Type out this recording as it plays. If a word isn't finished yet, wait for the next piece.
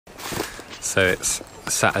So it's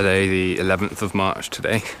Saturday the 11th of March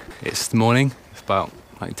today. It's the morning, it's about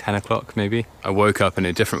like 10 o'clock maybe. I woke up in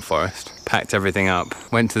a different forest, packed everything up,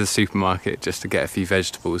 went to the supermarket just to get a few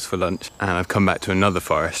vegetables for lunch, and I've come back to another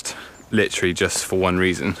forest, literally just for one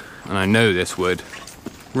reason. And I know this wood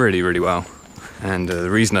really, really well. And the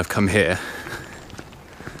reason I've come here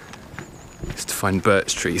is to find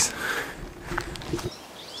birch trees.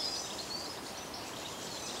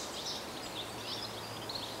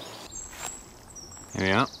 Here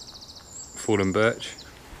we are, fallen birch.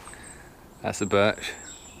 That's a birch,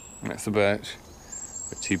 that's a birch.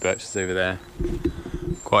 Got two birches over there.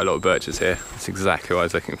 Quite a lot of birches here. That's exactly what I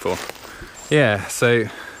was looking for. Yeah, so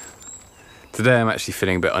today I'm actually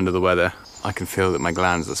feeling a bit under the weather. I can feel that my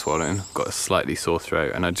glands are swollen. I've got a slightly sore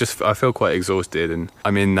throat, and I feel quite exhausted, and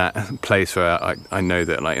I'm in that place where I know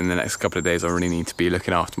that like in the next couple of days I really need to be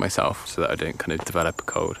looking after myself so that I don't kind of develop a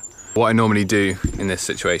cold. What I normally do in this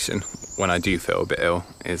situation when I do feel a bit ill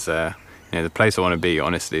is the place I want to be,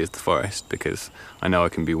 honestly, is the forest, because I know I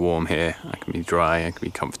can be warm here, I can be dry, I can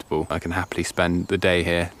be comfortable. I can happily spend the day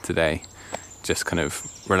here today, just kind of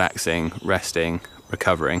relaxing, resting,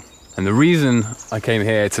 recovering. And the reason I came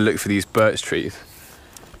here to look for these birch trees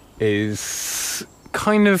is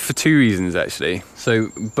kind of for two reasons, actually. So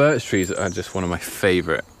birch trees are just one of my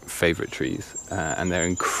favorite trees, and they're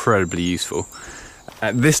incredibly useful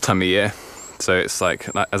at this time of year. So it's like,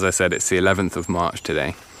 as I said, it's the 11th of March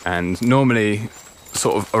today. And normally,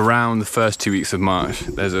 sort of around the first 2 weeks of March,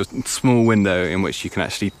 there's a small window in which you can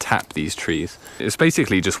actually tap these trees. It's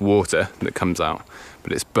basically just water that comes out,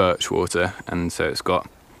 but it's birch water, and so it's got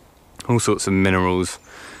all sorts of minerals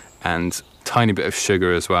and tiny bit of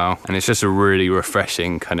sugar as well. And it's just a really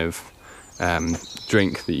refreshing kind of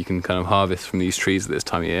drink that you can kind of harvest from these trees at this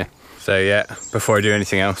time of year. So yeah, before I do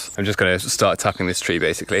anything else, I'm just going to start tapping this tree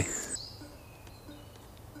basically.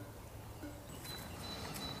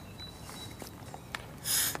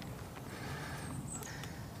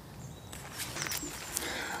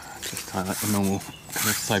 Just tie like a normal kind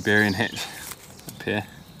of Siberian hitch up here.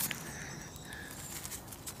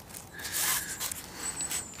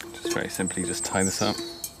 Just very simply just tie this up.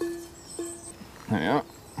 There we are.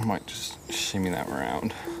 I might just shimmy that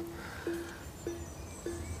around.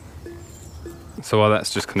 So while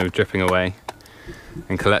that's just kind of dripping away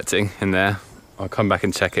and collecting in there, I'll come back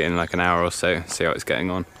and check it in like an hour or so, see how it's getting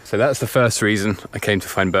on. So that's the first reason I came to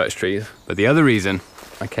find birch trees. But the other reason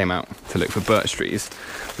I came out to look for birch trees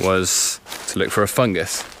was to look for a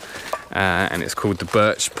fungus, and it's called the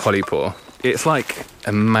Birch Polypore. It's like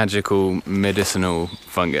a magical medicinal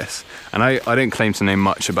fungus, and I don't claim to know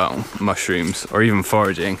much about mushrooms or even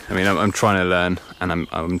foraging. I mean, I'm trying to learn, and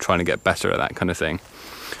I'm trying to get better at that kind of thing.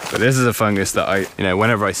 But this is a fungus that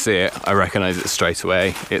whenever I see it, I recognize it straight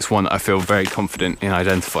away. It's one that I feel very confident in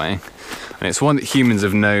identifying, and it's one that humans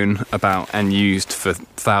have known about and used for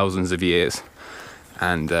thousands of years.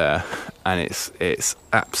 And it's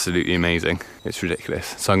absolutely amazing. It's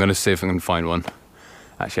ridiculous. So I'm going to see if I can find one.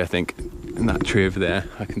 Actually, I think in that tree over there,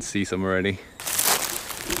 I can see some already.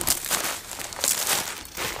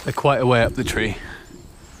 They're quite a way up the tree.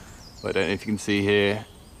 But I don't know if you can see here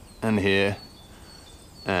and here.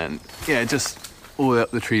 And yeah, just all the way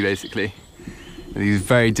up the tree basically. These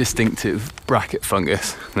very distinctive bracket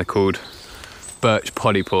fungus. They're called Birch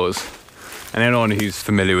Polypores. And anyone who's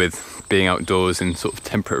familiar with being outdoors in sort of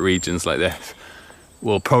temperate regions like this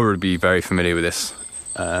will probably be very familiar with this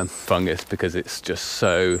fungus, because it's just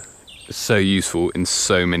so useful in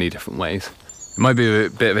so many different ways. It might be a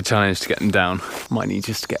bit of a challenge to get them down. Might need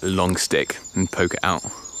just to get a long stick and poke it out.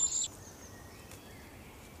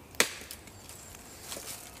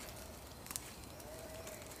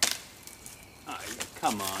 Oh,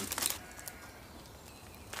 come on.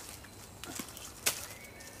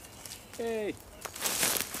 Hey.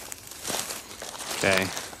 Okay,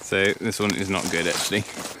 so this one is not good actually,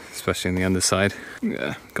 especially on the underside.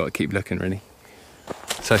 Yeah, got to keep looking really.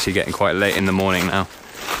 It's actually getting quite late in the morning now,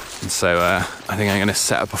 and so I think I'm going to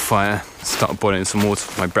set up a fire, start boiling some water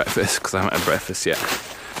for my breakfast, because I haven't had breakfast yet.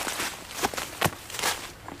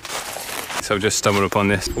 So I've just stumbled upon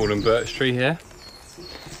this fallen birch tree here.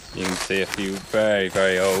 You can see a few very,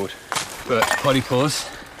 very old birch polypores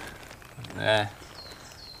there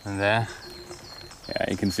and there.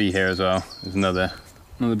 Yeah, you can see here as well, there's another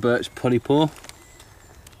birch polypore.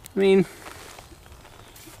 I mean,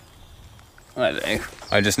 I don't know.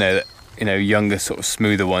 I just know that, younger, sort of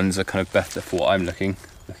smoother ones are kind of better for what I'm looking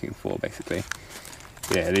for, basically.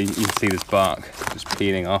 Yeah, you can see this bark just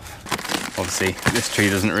peeling off. Obviously, this tree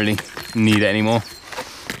doesn't really need it anymore.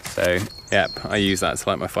 So, yep, I use that to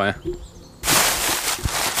light my fire.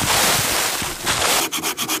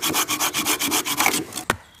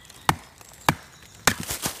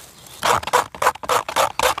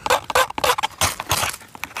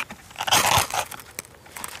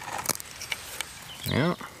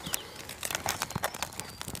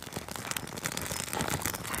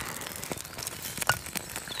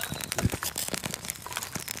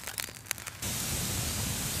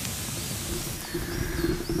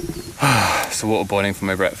 So water boiling for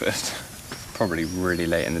my breakfast. Probably really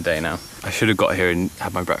late in the day now. I should have got here and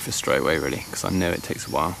had my breakfast straight away really, because I know it takes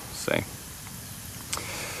a while, so.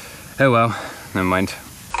 Oh well, never mind.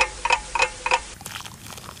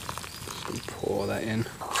 Just pour that in.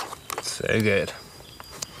 So good.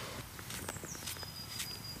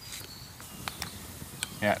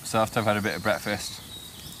 Yeah, so after I've had a bit of breakfast,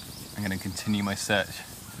 I'm going to continue my search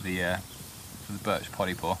for the Birch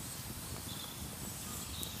Polypore.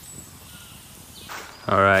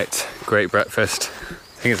 Alright, great breakfast.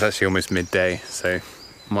 I think it's actually almost midday, so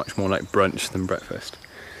much more like brunch than breakfast.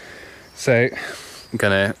 So, I'm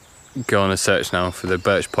gonna go on a search now for the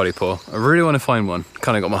Birch Polypore. I really want to find one.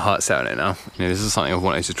 Kind of got my heart set on it now. You know, this is something I've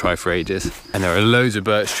wanted to try for ages. And there are loads of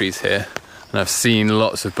birch trees here. And I've seen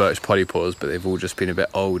lots of Birch Polypores, but they've all just been a bit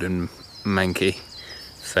old and manky.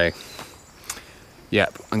 So,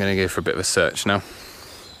 yep, I'm gonna go for a bit of a search now.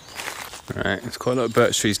 Alright, there's quite a lot of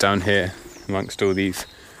birch trees down here amongst all these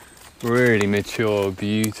really mature,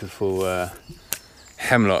 beautiful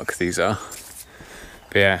hemlock these are.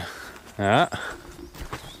 But yeah, here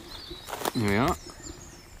we are.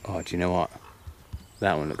 Oh, do you know what?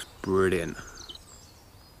 That one looks brilliant.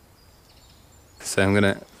 So I'm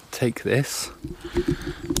gonna take this,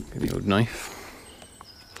 get the old knife,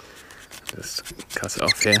 just cut it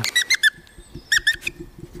off here.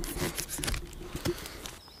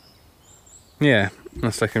 Yeah,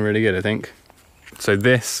 that's looking really good, I think. So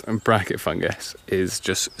this bracket fungus is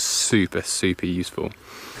just super, super useful.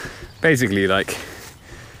 Basically, like,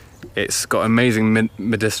 it's got amazing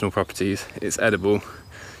medicinal properties. It's edible.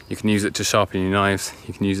 You can use it to sharpen your knives.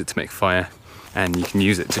 You can use it to make fire, and you can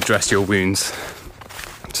use it to dress your wounds.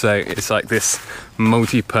 So it's like this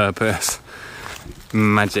multi-purpose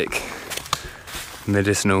magic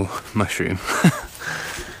medicinal mushroom.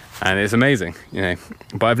 And it's amazing, you know.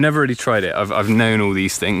 But I've never really tried it. I've known all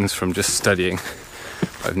these things from just studying.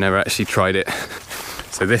 I've never actually tried it.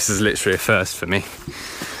 So this is literally a first for me.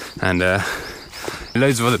 And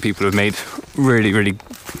loads of other people have made really, really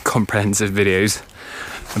comprehensive videos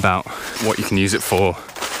about what you can use it for,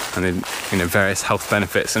 and then, you know, various health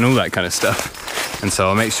benefits and all that kind of stuff. And so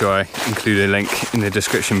I'll make sure I include a link in the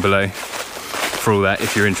description below for all that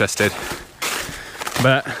if you're interested.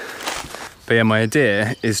 But yeah, my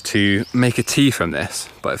idea is to make a tea from this,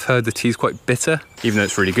 but I've heard the tea's quite bitter. Even though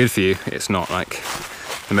it's really good for you, it's not like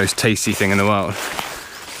the most tasty thing in the world.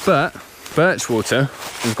 But birch water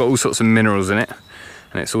has got all sorts of minerals in it,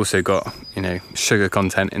 and it's also got, you know, sugar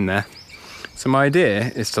content in there. So my idea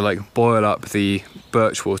is to like boil up the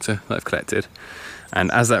birch water that I've collected,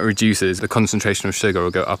 and as that reduces, the concentration of sugar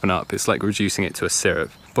will go up and up. It's like reducing it to a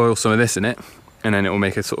syrup. Boil some of this in it, and then it will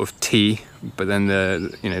make a sort of tea, but then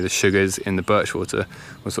the, you know, the sugars in the birch water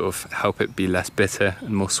will sort of help it be less bitter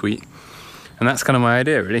and more sweet. And that's kind of my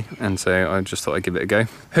idea really, and so I just thought I'd give it a go.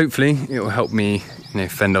 Hopefully it will help me, you know,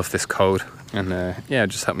 fend off this cold, and yeah,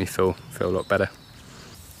 just help me feel a lot better.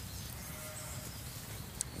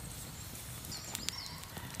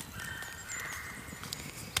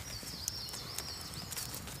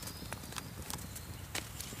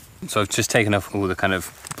 So I've just taken off all the kind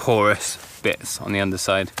of porous bits on the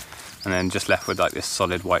underside, and then just left with like this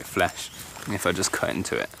solid white flesh. And if I just cut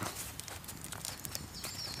into it,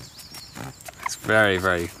 it's very,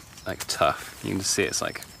 very like tough. You can just see it's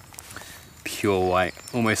like pure white,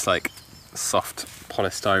 almost like soft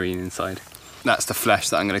polystyrene inside. That's the flesh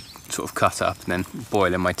that I'm going to sort of cut up and then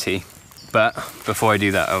boil in my tea. But before I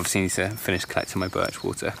do that, I obviously need to finish collecting my birch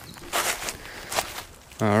water.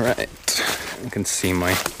 Alright, you can see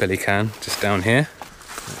my billy can just down here.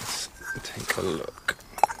 Let's take a look.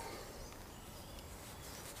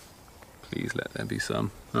 Please let there be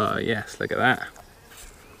some. Oh yes, look at that.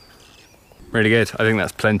 Really good. I think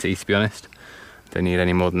that's plenty, to be honest. Don't need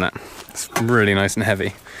any more than that. It's really nice and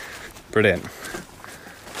heavy. Brilliant.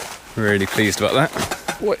 Really pleased about that.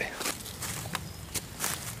 What?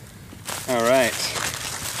 Alright.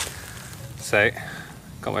 So,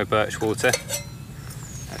 got my birch water.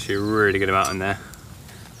 Actually a really good amount in there.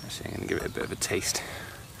 Actually I'm going to give it a bit of a taste.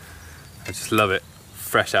 I just love it,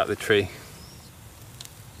 fresh out the tree.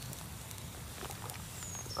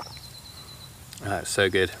 Oh, it's so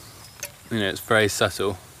good. You know, it's very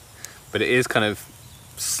subtle, but it is kind of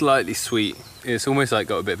slightly sweet. It's almost like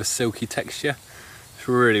got a bit of a silky texture. It's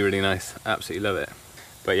really, really nice. Absolutely love it.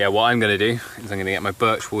 But yeah, what I'm going to do is I'm going to get my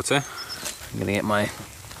birch water. I'm going to get my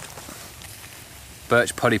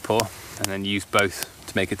Birch Polypore and then use both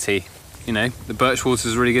to make a tea. You know, the birch water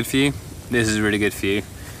is really good for you. This is really good for you.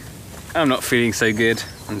 I'm not feeling so good,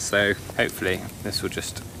 and so hopefully this will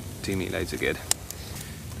just do me loads of good.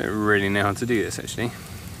 I don't really know how to do this actually.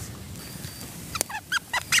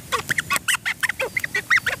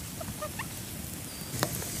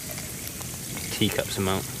 teacups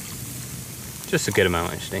amount. Just a good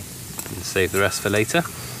amount actually. And save the rest for later.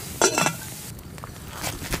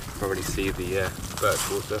 Probably see the birch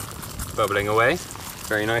water bubbling away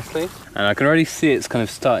very nicely. And I can already see it's kind of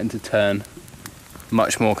starting to turn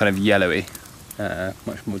much more kind of yellowy,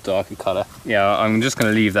 much more darker colour. Yeah, I'm just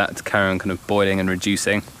going to leave that to carry on kind of boiling and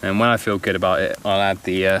reducing. And when I feel good about it, I'll add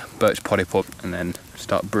the Birch Polypore and then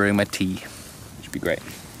start brewing my tea, which would be great.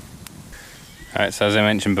 Alright, so as I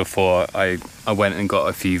mentioned before, I went and got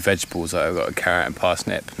a few vegetables. I got a carrot and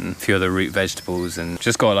parsnip and a few other root vegetables and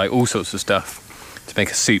just got like all sorts of stuff to make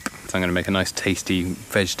a soup. So I'm going to make a nice tasty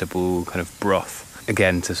vegetable kind of broth,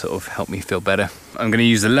 again to sort of help me feel better. I'm going to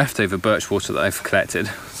use the leftover birch water that I've collected,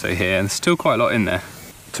 so here, and there's still quite a lot in there,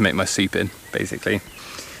 to make my soup in, basically.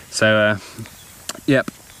 So, yep,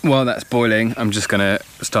 while that's boiling, I'm just going to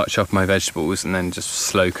start chopping my vegetables and then just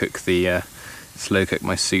slow cook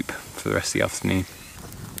my soup for the rest of the afternoon.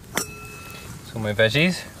 So all my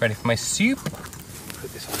veggies ready for my soup.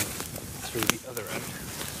 Put this on through the other end.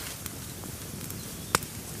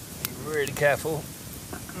 Be really careful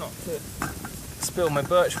not to spill my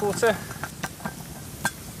birch water.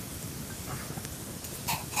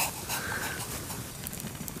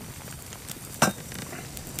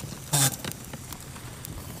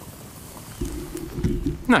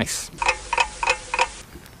 Nice.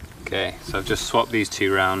 Okay, so I've just swapped these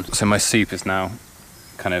two round. So my soup is now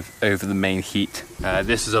kind of over the main heat.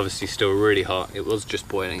 This is obviously still really hot. It was just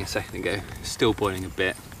boiling a second ago. It's still boiling a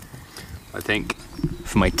bit. I think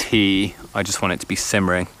for my tea, I just want it to be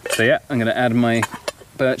simmering. So yeah, I'm gonna add my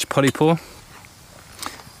Birch Polypore.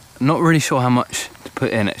 I'm not really sure how much to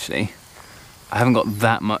put in actually. I haven't got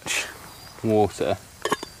that much water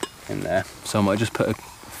in there, so I might just put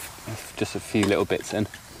just a few little bits in.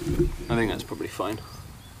 I think that's probably fine.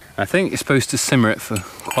 I think you're supposed to simmer it for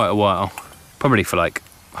quite a while, probably for like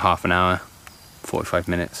half an hour, 45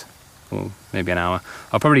 minutes, or maybe an hour.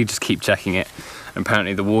 I'll probably just keep checking it. And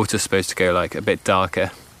apparently the water's supposed to go like a bit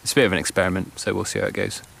darker. It's a bit of an experiment, so we'll see how it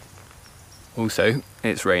goes. Also,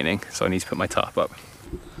 it's raining, so I need to put my tarp up.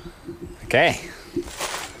 Okay,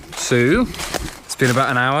 so it's been about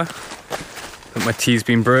an hour that my tea's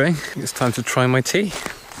been brewing. It's time to try my tea.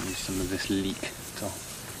 Use some of this leek to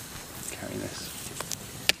carry this.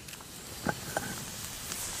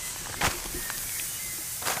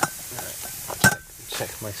 Right,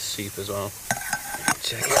 check my soup as well.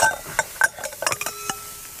 Check it.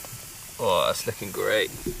 Oh, that's looking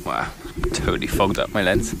great. Wow, totally fogged up my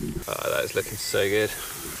lens. Oh, that is looking so good.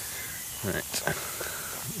 Right,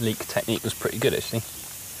 leek technique was pretty good actually.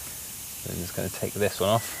 So I'm just going to take this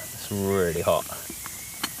one off. It's really hot.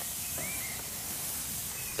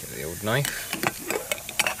 Get the old knife.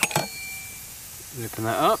 Open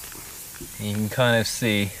that up. You can kind of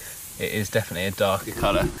see it is definitely a darker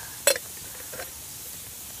colour.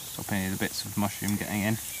 Stop any of the bits of mushroom getting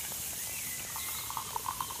in.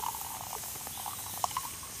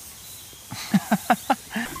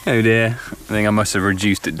 Oh dear, I think I must have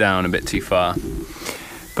reduced it down a bit too far.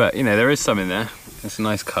 But you know, there is some in there. It's a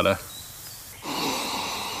nice colour.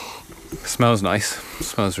 Smells nice,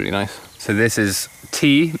 smells really nice. So this is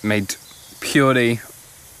tea made purely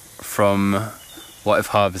from what I've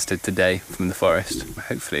harvested today from the forest.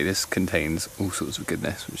 Hopefully this contains all sorts of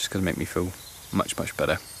goodness, which is going to make me feel much, much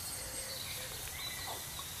better.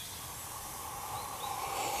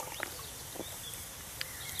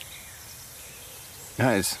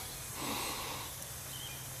 That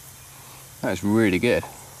is really good.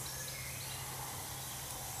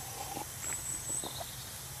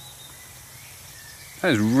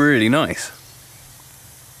 That is really nice.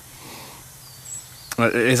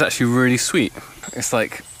 It is actually really sweet. It's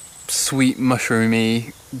like sweet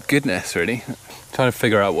mushroomy goodness, really. I'm trying to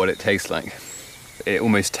figure out what it tastes like. It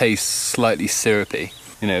almost tastes slightly syrupy.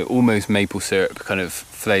 You know, almost maple syrup kind of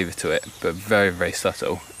flavour to it, but very, very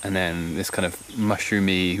subtle. And then this kind of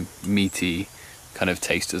mushroomy, meaty kind of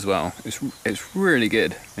taste as well. It's really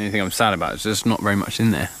good. The only thing I'm sad about is there's not very much in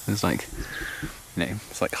there. There's like, you know,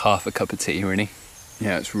 it's like half a cup of tea, really.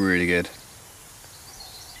 Yeah, it's really good.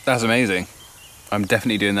 That's amazing. I'm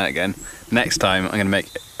definitely doing that again. Next time, I'm gonna make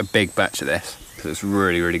a big batch of this, because it's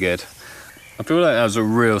really, really good. I feel like that was a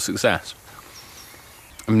real success.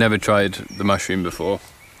 I've never tried the mushroom before.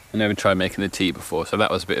 I never tried making the tea before, so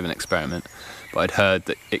that was a bit of an experiment. But I'd heard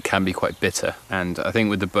that it can be quite bitter, and I think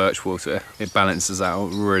with the birch water, it balances out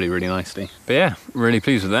really, really nicely. But yeah, really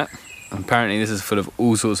pleased with that. Apparently this is full of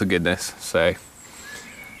all sorts of goodness, so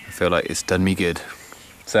I feel like it's done me good.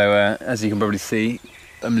 So as you can probably see,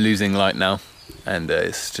 I'm losing light now, and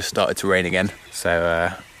it's just started to rain again.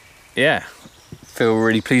 So yeah, feel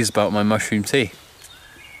really pleased about my mushroom tea.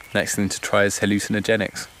 Next thing to try is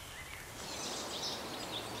hallucinogenics.